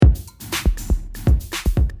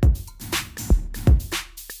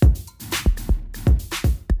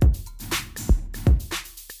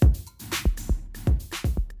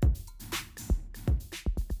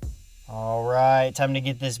right, time to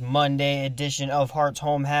get this Monday edition of Hart's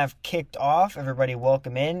Home Half kicked off. Everybody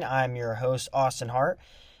welcome in. I'm your host, Austin Hart.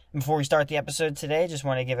 Before we start the episode today, just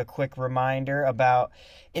want to give a quick reminder about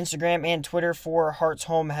Instagram and Twitter for Hart's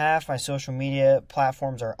Home Half. My social media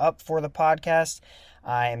platforms are up for the podcast.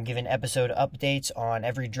 I am giving episode updates on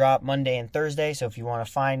every drop Monday and Thursday, so if you want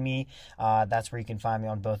to find me, that's where you can find me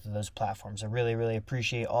on both of those platforms. I really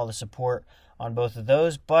appreciate all the support on both of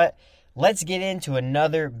those, but let's get into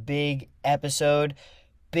another big episode.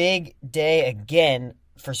 Big day again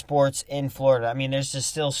for sports in Florida. I mean, there's just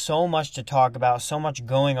still so much to talk about, so much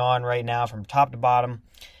going on right now from top to bottom.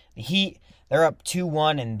 The Heat, they're up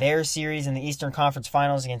 2-1 in their series in the Eastern Conference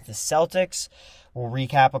Finals against the Celtics. We'll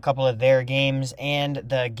recap a couple of their games, and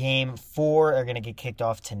the Game 4 are going to get kicked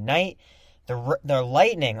off tonight. The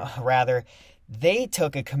Lightning, they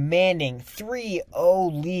took a commanding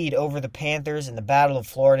 3-0 lead over the Panthers in the Battle of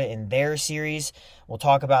Florida in their series. We'll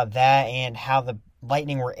talk about that and how the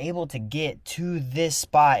Lightning were able to get to this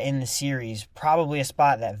spot in the series. Probably a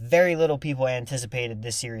spot that very little people anticipated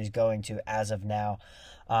this series going to as of now.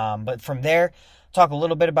 But from there, talk a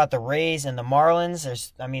little bit about the Rays and the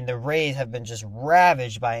Marlins. The Rays have been just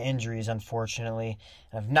ravaged by injuries, unfortunately,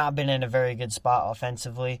 and have not been in a very good spot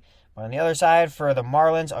offensively. But on the other side, for the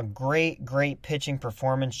Marlins, a great pitching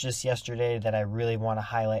performance just yesterday that I really want to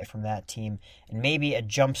highlight from that team. And maybe a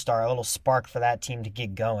jump start, a little spark for that team to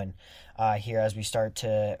get going here as we start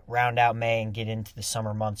to round out May and get into the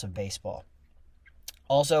summer months of baseball.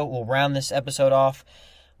 Also, we'll round this episode off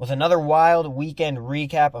with another wild weekend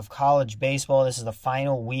recap of college baseball. This is the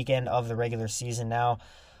final weekend of the regular season now.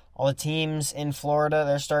 All the teams in Florida,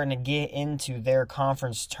 they're starting to get into their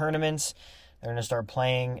conference tournaments. They're going to start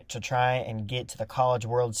playing to try and get to the College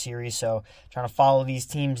World Series. So trying to follow these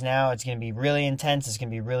teams now. It's going to be really intense. It's going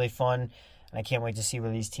to be really fun. And I can't wait to see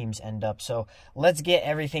where these teams end up. So let's get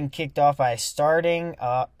everything kicked off by starting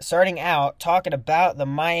out talking about the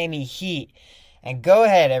Miami Heat. And go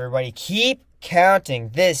ahead, everybody. Keep counting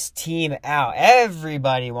this team out.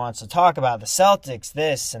 Everybody wants to talk about the Celtics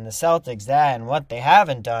this and the Celtics that and what they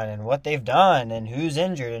haven't done and what they've done and who's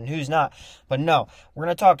injured and who's not. But no, we're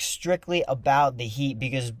going to talk strictly about the Heat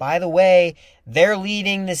because, by the way, they're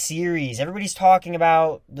leading the series. Everybody's talking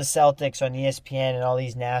about the Celtics on ESPN and all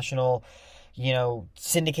these national,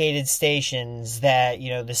 syndicated stations that,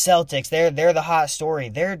 the Celtics, they're the hot story.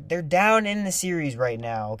 They're down in the series right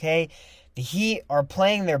now, okay? The Heat are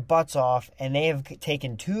playing their butts off, and they have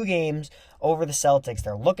taken 2 games over the Celtics.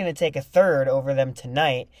 They're looking to take a third over them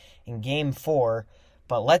tonight in Game 4.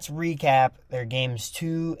 But let's recap their Games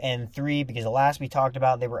 2 and 3, because the last we talked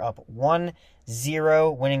about, they were up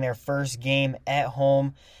 1-0, winning their first game at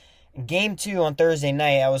home. Game 2 on Thursday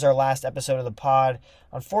night, that was our last episode of the pod.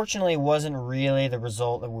 Unfortunately, wasn't really the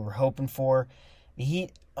result that we were hoping for. The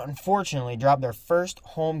Heat unfortunately dropped their first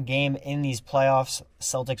home game in these playoffs.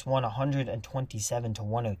 Celtics won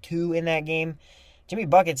 127-102 in that game. Jimmy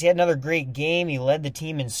Buckets, he had another great game. He led the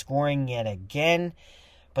team in scoring yet again.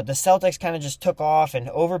 But the Celtics kind of just took off and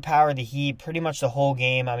overpowered the Heat pretty much the whole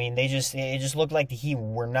game. I mean, it just looked like the Heat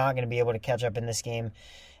were not going to be able to catch up in this game.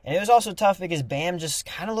 And it was also tough because Bam just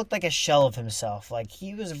kind of looked like a shell of himself. Like,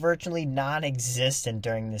 he was virtually non-existent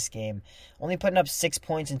during this game, only putting up 6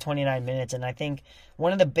 points in 29 minutes. And I think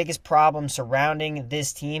one of the biggest problems surrounding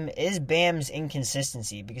this team is Bam's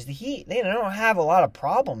inconsistency, because the Heat, they don't have a lot of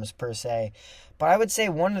problems per se. But I would say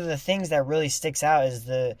one of the things that really sticks out is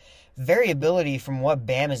the variability from what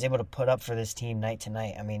Bam is able to put up for this team night to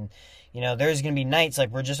night. I mean, there's going to be nights like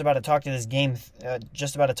we're just about to talk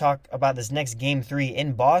about this next Game 3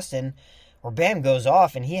 in Boston, where Bam goes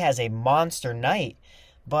off and he has a monster night.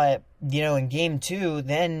 But, in Game 2,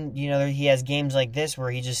 then, he has games like this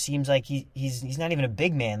where he just seems like he's not even a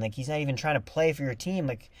big man. Like, he's not even trying to play for your team.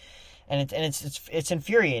 Like, it's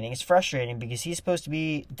infuriating. It's frustrating because he's supposed to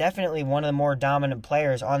be definitely one of the more dominant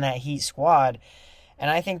players on that Heat squad.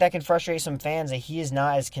 And I think that can frustrate some fans that he is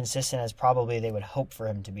not as consistent as probably they would hope for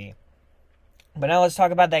him to be. But now let's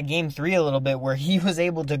talk about that Game 3 a little bit where he was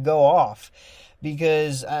able to go off.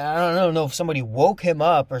 Because I don't know if somebody woke him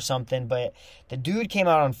up or something, but the dude came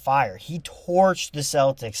out on fire. He torched the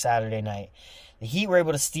Celtics Saturday night. The Heat were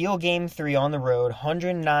able to steal Game 3 on the road.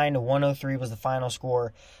 109-103 was the final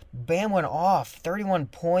score. Bam went off. 31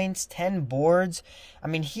 points, 10 boards. I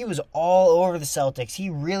mean, he was all over the Celtics. He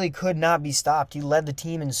really could not be stopped. He led the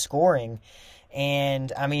team in scoring.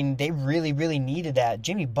 And, I mean, they really needed that.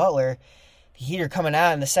 Jimmy Butler, the Heat are coming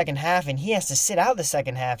out in the second half, and he has to sit out the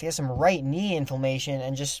second half. He has some right knee inflammation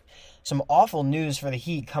and just some awful news for the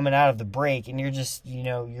Heat coming out of the break. And you're just,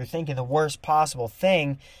 you're thinking the worst possible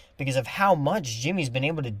thing because of how much Jimmy's been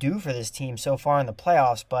able to do for this team so far in the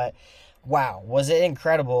playoffs. But wow, was it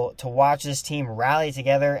incredible to watch this team rally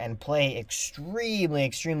together and play extremely,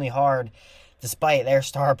 extremely hard despite their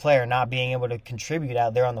star player not being able to contribute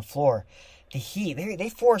out there on the floor. The Heat, they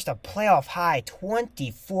forced a playoff high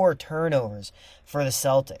 24 turnovers for the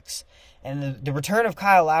Celtics. And the return of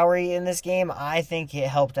Kyle Lowry in this game, I think it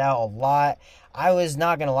helped out a lot. I was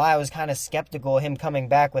not going to lie, I was kind of skeptical of him coming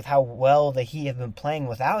back with how well the Heat have been playing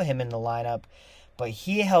without him in the lineup. But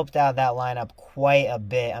he helped out that lineup quite a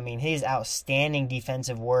bit. I mean, his outstanding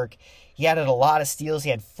defensive work. He added a lot of steals.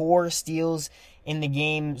 He had 4 steals in the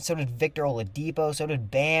game. So did Victor Oladipo. So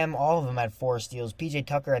did Bam. All of them had 4 steals. PJ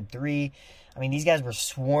Tucker had 3. I mean, these guys were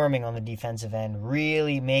swarming on the defensive end,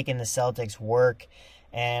 really making the Celtics work.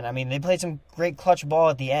 And, I mean, they played some great clutch ball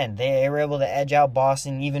at the end. They were able to edge out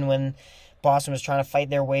Boston even when Boston was trying to fight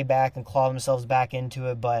their way back and claw themselves back into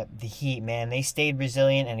it. But the Heat, man, they stayed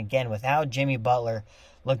resilient. And, again, without Jimmy Butler,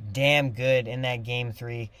 looked damn good in that Game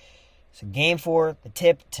 3. So, Game 4, the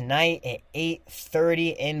tip tonight at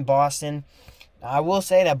 8:30 in Boston. I will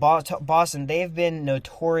say that Boston, they've been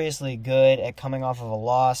notoriously good at coming off of a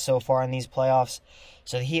loss so far in these playoffs.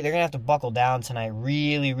 So the Heat, they're going to have to buckle down tonight,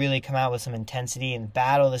 really, really come out with some intensity and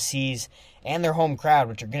battle the seas and their home crowd,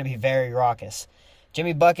 which are going to be very raucous.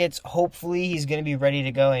 Jimmy Buckets, hopefully he's going to be ready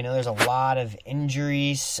to go. I know there's a lot of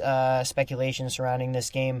injuries, speculation surrounding this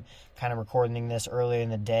game. Kind of recording this earlier in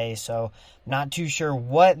the day, so not too sure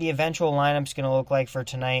what the eventual lineup's going to look like for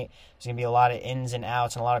tonight. There's going to be a lot of ins and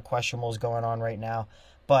outs and a lot of questionables going on right now.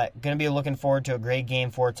 But going to be looking forward to a great game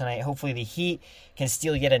for tonight. Hopefully the Heat can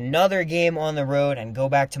steal yet another game on the road and go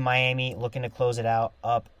back to Miami looking to close it out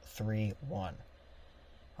up 3-1.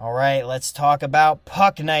 All right, let's talk about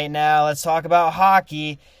puck night now. Let's talk about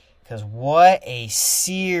hockey, because what a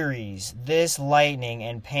series this Lightning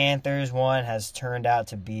and Panthers one has turned out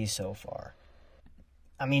to be so far.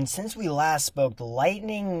 I mean, since we last spoke, the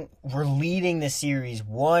Lightning were leading the series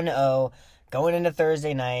 1-0 going into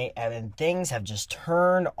Thursday night, and things have just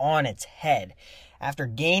turned on its head. After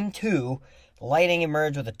Game 2, the Lightning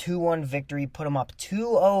emerged with a 2-1 victory, put them up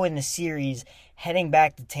 2-0 in the series, heading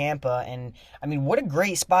back to Tampa. And, I mean, what a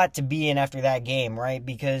great spot to be in after that game, right?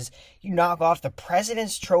 Because you knock off the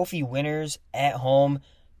President's Trophy winners at home,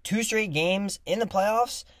 2 straight games in the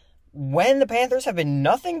playoffs, when the Panthers have been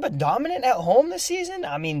nothing but dominant at home this season.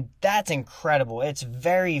 I mean, that's incredible. It's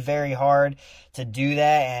very, very hard to do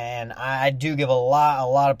that, and I do give a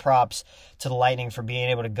lot of props to the Lightning for being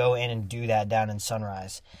able to go in and do that down in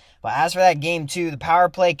Sunrise. But as for that Game 2, the power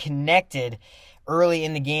play connected early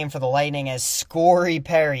in the game for the Lightning as Corey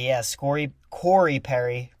Perry, Corey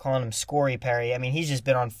Perry, calling him Scory Perry. I mean, he's just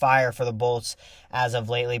been on fire for the Bolts as of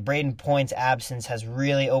lately. Braden Point's absence has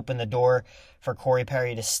really opened the door for Corey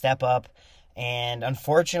Perry to step up. And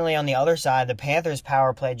unfortunately, on the other side, the Panthers'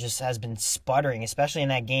 power play just has been sputtering, especially in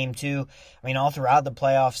that Game 2. I mean, all throughout the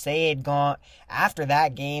playoffs, after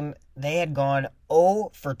that game, they had gone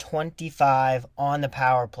 0 for 25 on the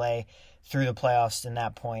power play through the playoffs in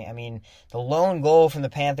that point. I mean, the lone goal from the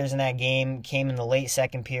Panthers in that game came in the late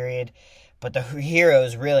second period, but the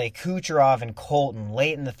heroes really, Kucherov and Colton,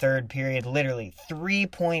 late in the third period, literally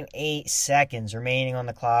 3.8 seconds remaining on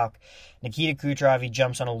the clock. Nikita Kucherov, he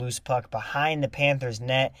jumps on a loose puck behind the Panthers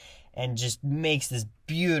net and just makes this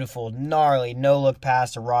beautiful, gnarly, no-look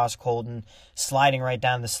pass to Ross Colton, sliding right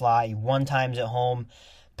down the slot. He one-times it home,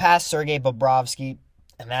 past Sergei Bobrovsky,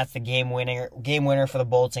 and that's the game winner for the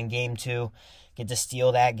Bolts in Game 2. Get to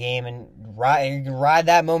steal that game and ride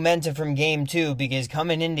that momentum from Game 2, because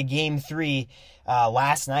coming into Game 3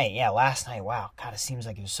 last night, wow, God, it seems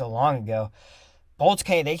like it was so long ago. Bolts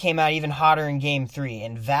came out even hotter in Game 3.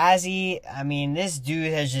 And Vazzy, I mean, this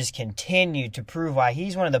dude has just continued to prove why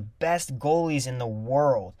he's one of the best goalies in the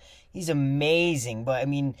world. He's amazing. But, I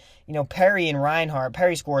mean, you know, Perry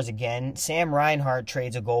scores again. Sam Reinhart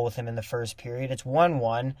trades a goal with him in the first period. It's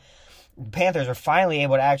 1-1. The Panthers are finally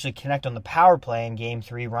able to actually connect on the power play in Game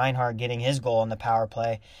 3. Reinhart getting his goal on the power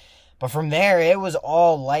play. But from there, it was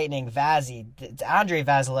all Lightning. Andrei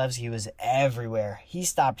Vasilevsky was everywhere. He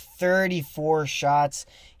stopped 34 shots.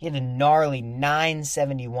 He had a gnarly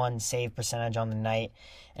 .971 save percentage on the night.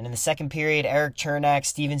 And in the second period, Eric Chernak,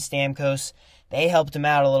 Steven Stamkos, they helped him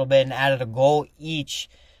out a little bit and added a goal each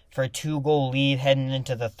for a 2-goal lead heading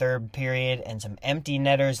into the third period. And some empty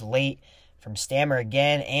netters late from Stammer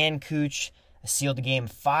again and Cooch sealed the game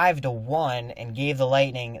 5-1 and gave the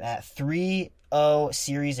Lightning that 3-0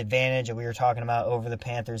 series advantage that we were talking about over the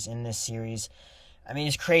Panthers in this series. I mean,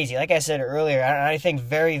 it's crazy. Like I said earlier, I think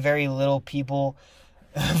very, very little people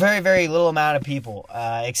very, very little amount of people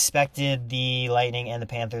expected the Lightning and the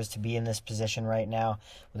Panthers to be in this position right now.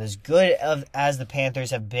 With as good as the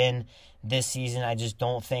Panthers have been this season, I just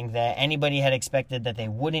don't think that anybody had expected that they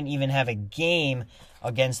wouldn't even have a game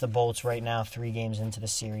against the Bolts right now, 3 games into the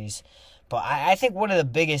series. But I think one of the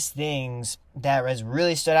biggest things that has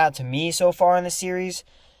really stood out to me so far in the series,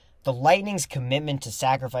 the Lightning's commitment to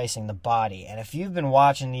sacrificing the body. And if you've been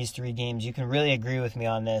watching these 3 games, you can really agree with me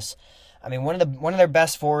on this. I mean, one of their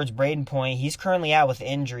best forwards, Braden Point, he's currently out with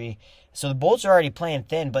injury. So the Bolts are already playing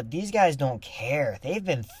thin, but these guys don't care. They've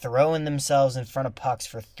been throwing themselves in front of pucks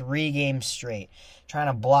for 3 games straight, trying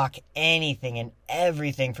to block anything and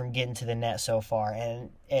everything from getting to the net so far.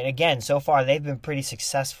 And again, so far they've been pretty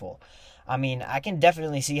successful. I mean, I can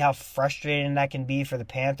definitely see how frustrating that can be for the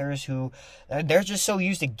Panthers, who they're just so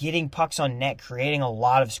used to getting pucks on net, creating a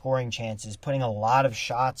lot of scoring chances, putting a lot of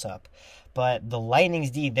shots up. But the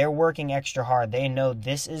Lightning's D, they're working extra hard. They know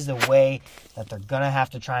this is the way that they're going to have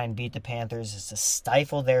to try and beat the Panthers, is to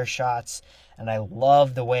stifle their shots. And I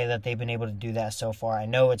love the way that they've been able to do that so far. I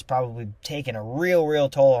know it's probably taken a real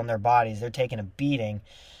toll on their bodies. They're taking a beating.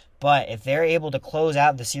 But if they're able to close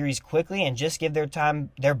out the series quickly and just give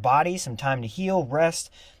their body some time to heal, rest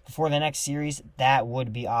before the next series, that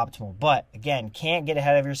would be optimal. But again, can't get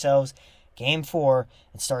ahead of yourselves. Game 4,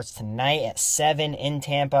 it starts tonight at 7 in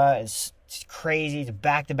Tampa. It's crazy. It's a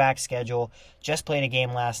back-to-back schedule. Just played a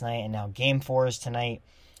game last night, and now Game 4 is tonight.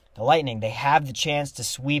 The Lightning, they have the chance to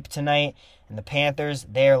sweep tonight, and the Panthers,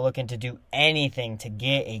 they are looking to do anything to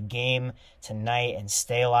get a game tonight and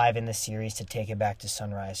stay alive in the series to take it back to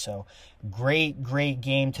Sunrise. So great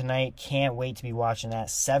game tonight. Can't wait to be watching that.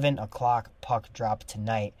 7 o'clock puck drop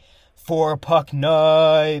tonight. 4 puck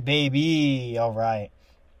night, baby. All right,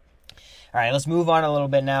 let's move on a little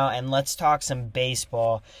bit now, and let's talk some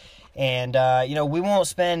baseball. And we won't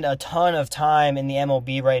spend a ton of time in the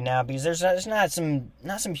MLB right now because there's not some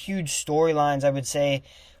huge storylines, I would say,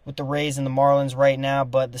 with the Rays and the Marlins right now.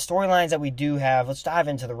 But the storylines that we do have, let's dive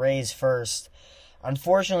into the Rays first.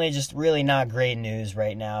 Unfortunately, just really not great news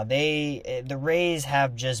right now. The Rays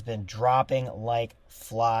have just been dropping like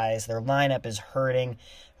flies. Their lineup is hurting,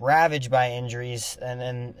 ravaged by injuries,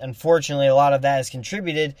 and unfortunately a lot of that has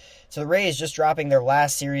contributed to the Rays just dropping their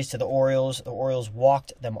last series to the Orioles. The Orioles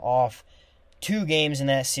walked them off 2 games in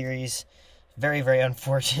that series. Very, very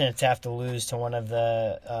unfortunate to have to lose to one of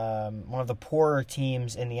the poorer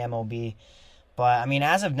teams in the MLB. But I mean,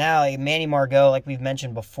 as of now, Manny Margot, like we've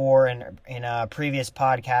mentioned before in previous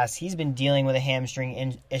podcasts, he's been dealing with a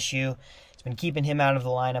hamstring issue. It's been keeping him out of the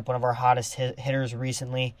lineup, one of our hottest hitters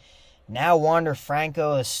recently. Now Wander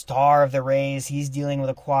Franco, the star of the Rays, he's dealing with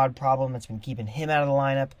a quad problem that's been keeping him out of the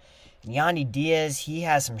lineup. And Yandy Diaz, he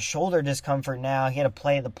has some shoulder discomfort now. He had to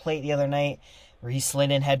play at the plate the other night where he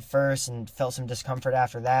slid in head first and felt some discomfort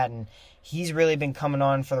after that. And he's really been coming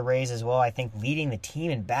on for the Rays as well, I think leading the team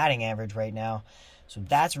in batting average right now. So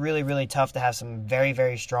that's really tough to have some very,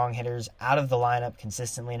 very strong hitters out of the lineup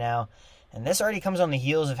consistently now. And this already comes on the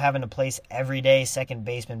heels of having to place everyday second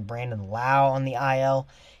baseman Brandon Lau on the IL.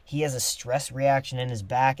 He has a stress reaction in his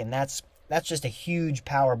back, and that's just a huge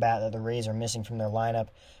power bat that the Rays are missing from their lineup.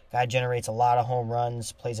 Guy generates a lot of home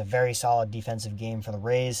runs, plays a very solid defensive game for the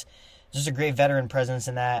Rays. Just a great veteran presence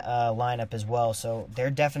in that lineup as well, so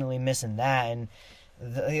they're definitely missing that. And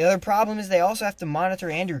the other problem is they also have to monitor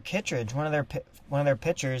Andrew Kittredge, one of their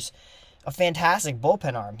pitchers, a fantastic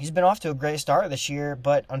bullpen arm. He's been off to a great start this year,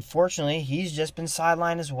 but unfortunately, he's just been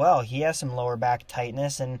sidelined as well. He has some lower back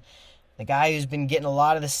tightness, and the guy who's been getting a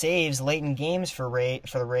lot of the saves late in games for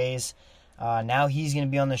the Rays, now he's going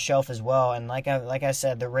to be on the shelf as well. And like I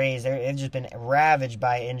said, the Rays, they've just been ravaged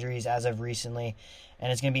by injuries as of recently,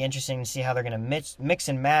 and it's going to be interesting to see how they're going to mix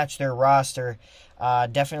and match their roster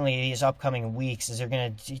definitely these upcoming weeks, as they're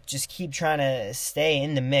going to just keep trying to stay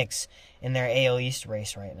in the mix in their AL East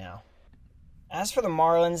race right now. As for the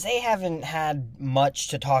Marlins, they haven't had much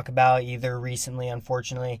to talk about either recently,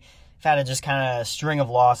 unfortunately. They've had a just kind of string of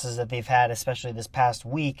losses that they've had, especially this past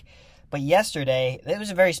week. But yesterday, it was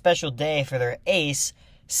a very special day for their ace,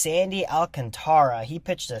 Sandy Alcantara. He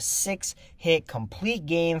pitched a 6-hit complete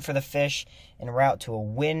game for the Fish en route to a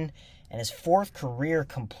win, and his 4th career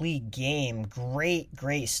complete game.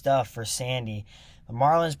 Great stuff for Sandy. The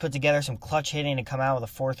Marlins put together some clutch hitting to come out with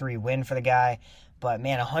a 4-3 win for the guy. But,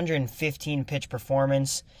 man, 115 pitch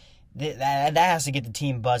performance, that has to get the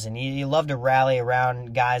team buzzing. You love to rally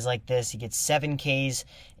around guys like this. He gets 7 Ks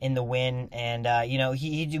in the win, and,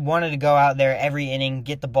 he wanted to go out there every inning,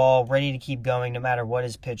 get the ball, ready to keep going no matter what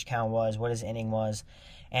his pitch count was, what his inning was.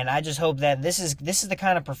 And I just hope that this is the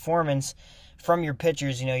kind of performance from your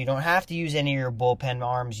pitchers. You don't have to use any of your bullpen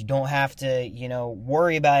arms. You don't have to,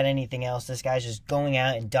 worry about anything else. This guy's just going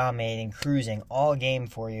out and dominating, cruising all game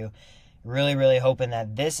for you. Really, really hoping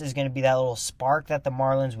that this is going to be that little spark that the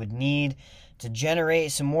Marlins would need to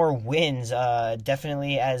generate some more wins.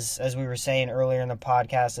 Definitely, as we were saying earlier in the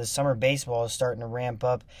podcast, as summer baseball is starting to ramp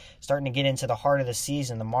up, starting to get into the heart of the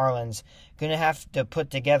season, the Marlins going to have to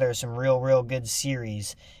put together some real good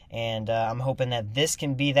series. And I'm hoping that this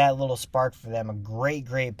can be that little spark for them. A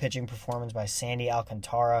great pitching performance by Sandy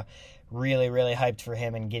Alcantara. Really hyped for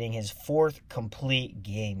him and getting his 4th complete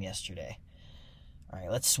game yesterday. All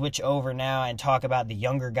right, let's switch over now and talk about the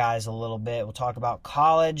younger guys a little bit. We'll talk about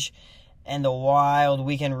college and the wild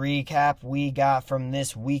weekend recap we got from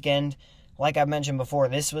this weekend. Like I mentioned before,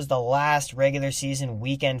 this was the last regular season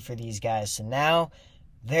weekend for these guys. So now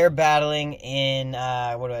they're battling in,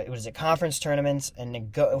 conference tournaments, and to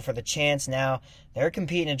go for the chance now. They're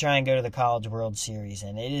competing to try and go to the College World Series,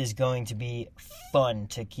 and it is going to be fun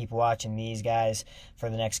to keep watching these guys for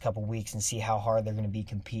the next couple weeks and see how hard they're going to be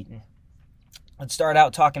competing. Let's start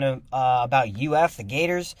out talking about UF, the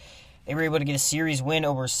Gators. They were able to get a series win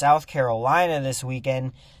over South Carolina this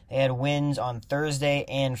weekend. They had wins on Thursday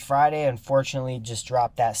and Friday. Unfortunately, just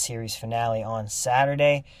dropped that series finale on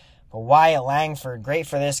Saturday. But Wyatt Langford, great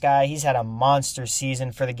for this guy. He's had a monster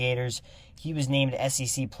season for the Gators. He was named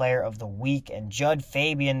SEC Player of the Week. And Judd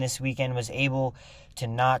Fabian this weekend was able to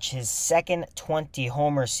notch his second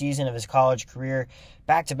 20-homer season of his college career.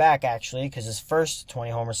 Back-to-back, actually, because his first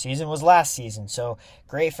 20-homer season was last season. So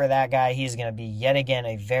great for that guy. He's going to be, yet again,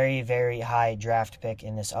 a very high draft pick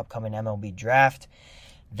in this upcoming MLB draft.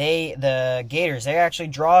 The Gators, they actually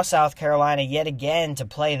draw South Carolina yet again to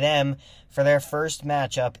play them for their first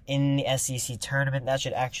matchup in the SEC tournament. That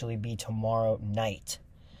should actually be tomorrow night.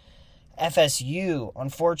 FSU,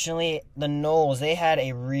 unfortunately, the Noles, they had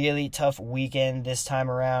a really tough weekend this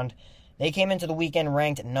time around. They came into the weekend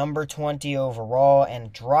ranked number 20 overall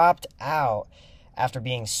and dropped out after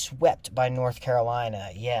being swept by North Carolina.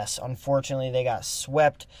 Yes, unfortunately, they got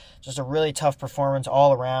swept. Just a really tough performance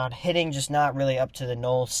all around. Hitting just not really up to the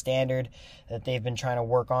Noles standard that they've been trying to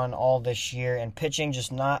work on all this year. And pitching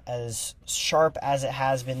just not as sharp as it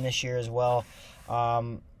has been this year as well.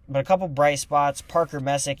 But a couple bright spots. Parker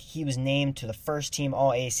Messick, he was named to the first team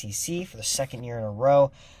All-ACC for the second year in a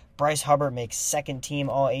row. Bryce Hubbard makes second team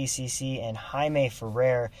All-ACC, and Jaime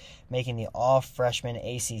Ferrer making the all-freshman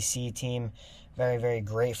ACC team. Very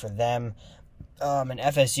great for them. And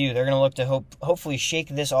FSU, they're going to look to hopefully shake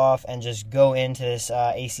this off and just go into this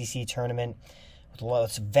ACC tournament with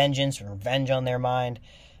lots of revenge on their mind.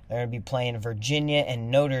 They're going to be playing Virginia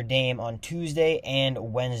and Notre Dame on Tuesday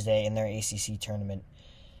and Wednesday in their ACC tournament.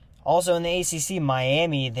 Also in the ACC,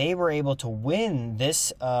 Miami, they were able to win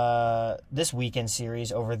this weekend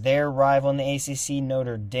series over their rival in the ACC,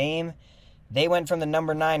 Notre Dame. They went from the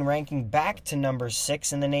number 9 ranking back to number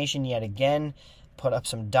 6 in the nation yet again. Put up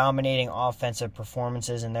some dominating offensive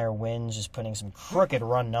performances in their wins, just putting some crooked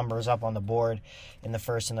run numbers up on the board in the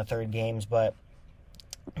first and the third games. But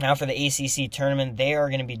now for the ACC tournament, they are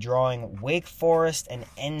going to be drawing Wake Forest and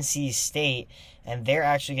NC State, and they're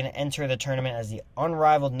actually going to enter the tournament as the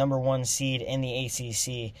unrivaled number 1 seed in the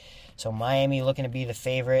ACC. So Miami looking to be the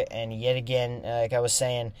favorite, and yet again, like I was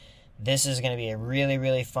saying, this is going to be a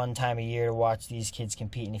really fun time of year to watch these kids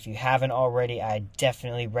compete. And if you haven't already, I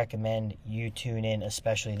definitely recommend you tune in,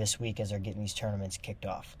 especially this week as they're getting these tournaments kicked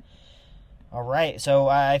off. All right, so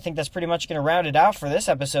I think that's pretty much going to round it out for this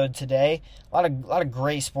episode today. A lot of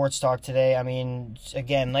great sports talk today. I mean,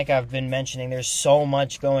 again, like I've been mentioning, there's so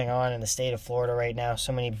much going on in the state of Florida right now.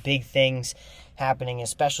 So many big things happening,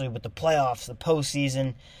 especially with the playoffs, the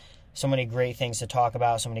postseason. So many great things to talk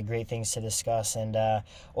about, so many great things to discuss, and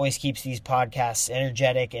always keeps these podcasts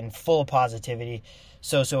energetic and full of positivity.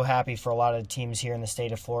 So happy for a lot of the teams here in the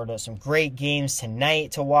state of Florida. Some great games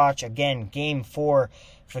tonight to watch. Again, Game 4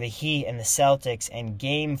 for the Heat and the Celtics, and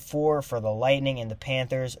Game 4 for the Lightning and the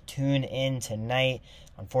Panthers. Tune in tonight.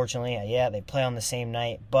 Unfortunately, they play on the same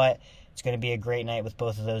night, but it's going to be a great night with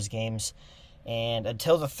both of those games. And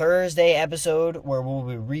until the Thursday episode where we'll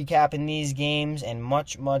be recapping these games and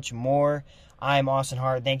much more, I'm Austin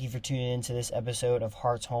Hart. Thank you for tuning in to this episode of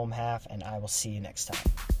Hart's Home Half, and I will see you next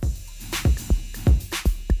time.